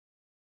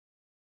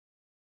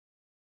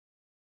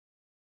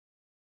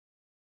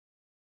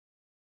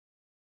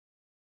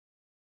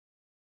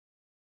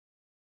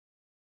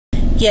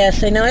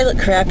Yes, I know I look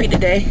crappy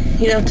today.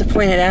 You don't have to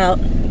point it out.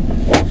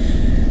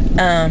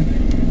 I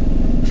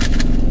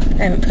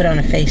haven't put on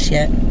a face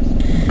yet.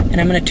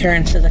 And I'm going to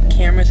turn so the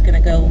camera's going to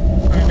go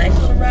on a nice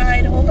little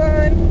ride. Hold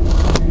on.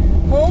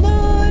 Hold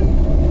on.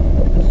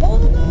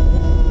 Hold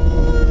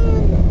on.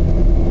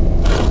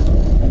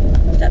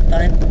 Is that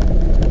fun?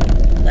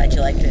 Glad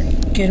you liked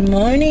it. Good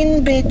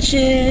morning,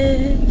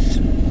 bitches.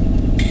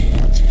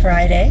 It's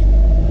Friday,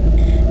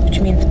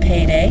 which means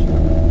payday,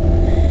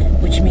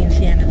 which means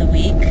the end of the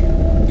week,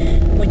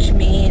 which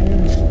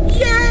means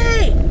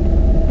yay!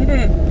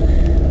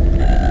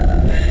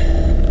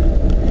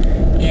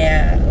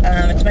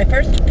 It's my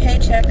first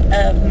paycheck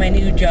of my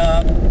new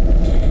job,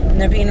 and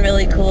they're being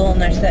really cool,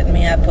 and they're setting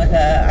me up with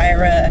a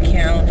IRA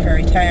account for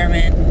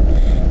retirement,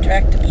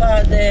 direct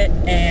deposit,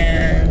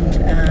 and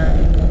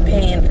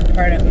paying for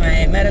part of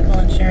my medical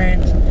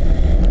insurance,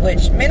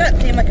 which may not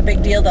seem like a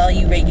big deal to all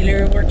you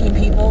regular working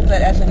people,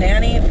 but as a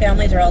nanny,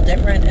 families are all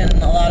different,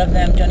 and a lot of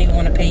them don't even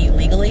want to pay you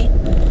legally.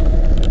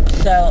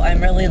 So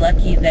I'm really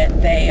lucky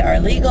that they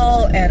are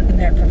legal, and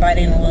they're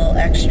providing a little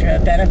extra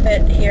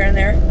benefit here and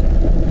there.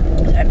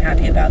 I'm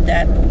happy about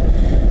that.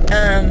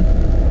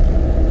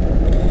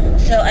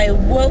 So I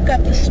woke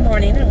up this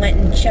morning and went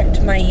and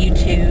checked my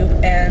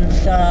YouTube and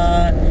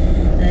saw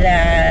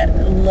that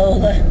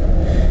Lola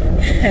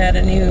had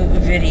a new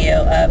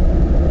video up.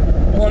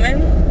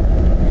 Woman,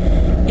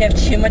 you have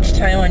too much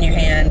time on your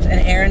hands, and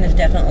Aaron is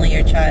definitely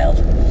your child.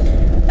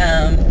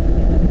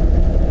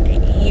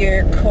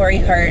 Your Corey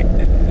Hart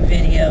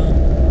video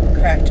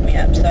cracked me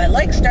up, so I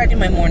like starting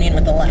my morning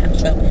with a laugh.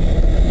 So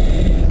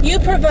you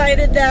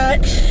provided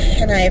that,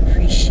 and I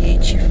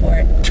appreciate you for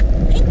it.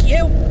 Thank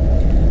you.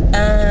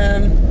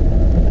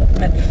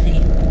 Let's see.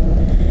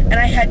 And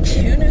I had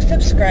 2 new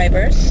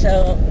subscribers,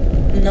 so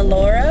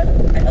Nalora,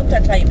 I hope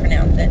that's how you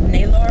pronounce it,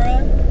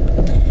 Nalora.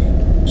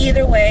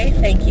 Either way,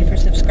 thank you for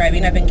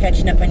subscribing. I've been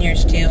catching up on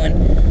yours too,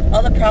 and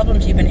all the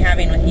problems you've been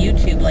having with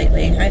YouTube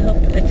lately, I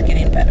hope it's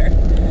getting better.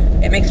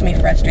 It makes me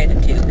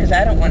frustrated too, because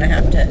I don't want to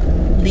have to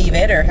leave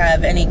it or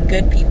have any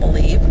good people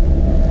leave.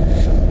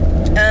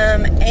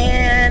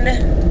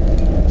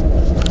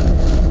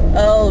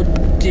 Oh,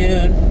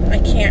 dude, I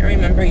can't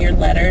remember your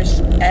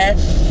letters.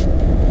 S-T-P-H-Q?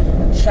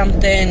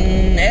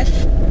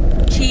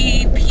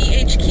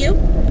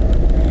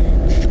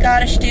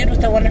 Scottish dude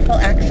with a wonderful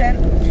accent.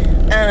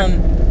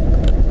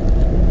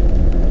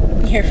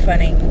 You're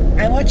funny.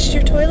 I watched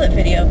your toilet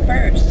video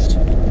first.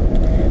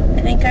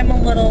 I think I'm a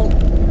little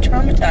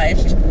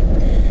traumatized.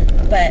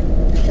 But,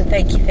 so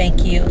thank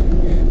you.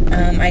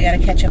 I gotta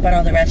catch up on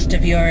all the rest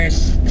of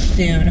yours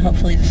soon,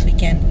 hopefully this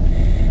weekend.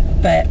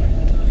 But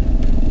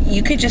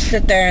you could just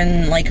sit there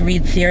and like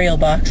read cereal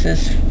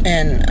boxes,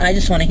 and I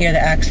just want to hear the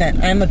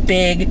accent. I'm a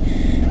big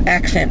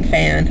accent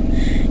fan.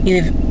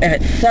 If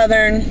it's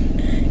Southern,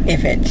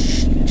 if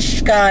it's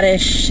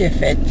Scottish,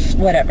 if it's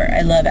whatever.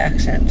 I love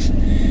accents.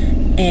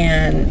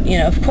 And, you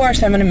know, of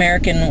course I'm an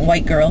American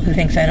white girl who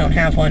thinks I don't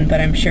have one, but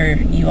I'm sure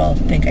you all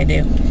think I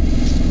do.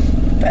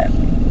 But,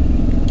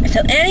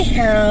 so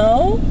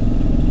anyhow,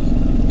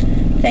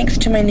 thanks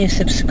to my new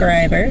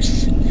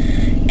subscribers,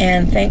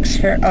 and thanks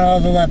for all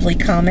the lovely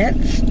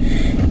comments,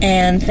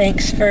 and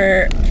thanks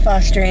for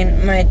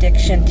fostering my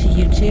addiction to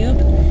YouTube,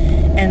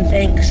 and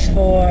thanks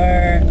for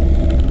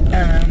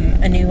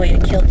a new way to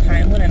kill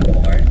time when I'm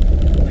bored,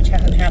 which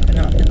hasn't happened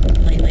often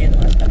lately in the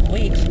last couple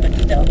weeks, but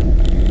still.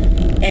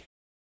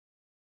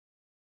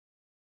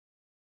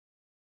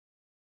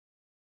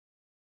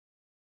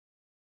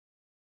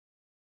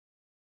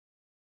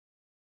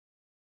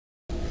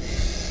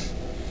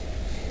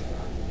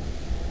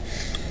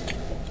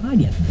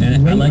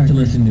 And I like to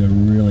listen to it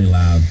really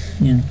loud.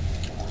 Yeah.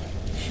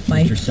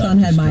 My son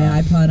had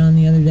my iPod on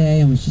the other day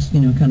and was just,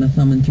 you know, kind of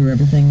thumbing through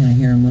everything, and I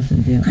hear him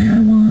listening to, I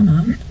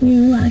wanna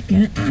feel like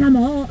an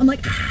animal. I'm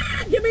like,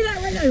 give me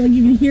that right now. Like,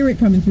 you can hear it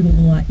coming through the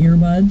little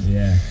earbuds.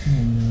 Yeah.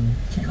 And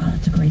it's like, oh,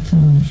 that's a great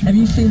song. Have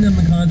you seen them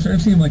in concert?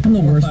 I've seen them like I'm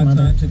the 4 or worst 5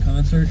 mother. times in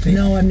concert.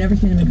 No, I've never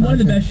seen him in concert. One of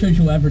the best shows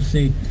you'll ever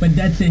see. But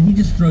that's it. He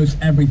just throws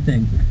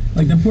everything.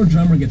 Like, the poor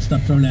drummer gets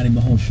stuff thrown at him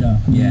the whole show.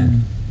 Yeah.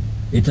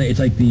 It's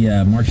like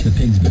the March of the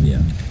Pigs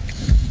video.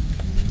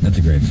 That's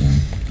a great song.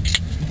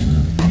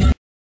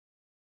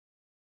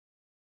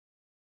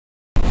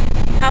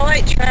 How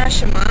white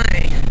trash am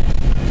I?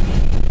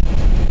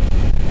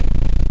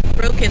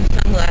 Broken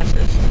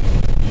sunglasses.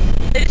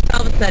 They just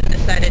all of a sudden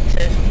decided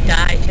to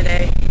die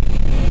today.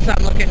 So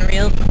I'm looking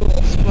real cool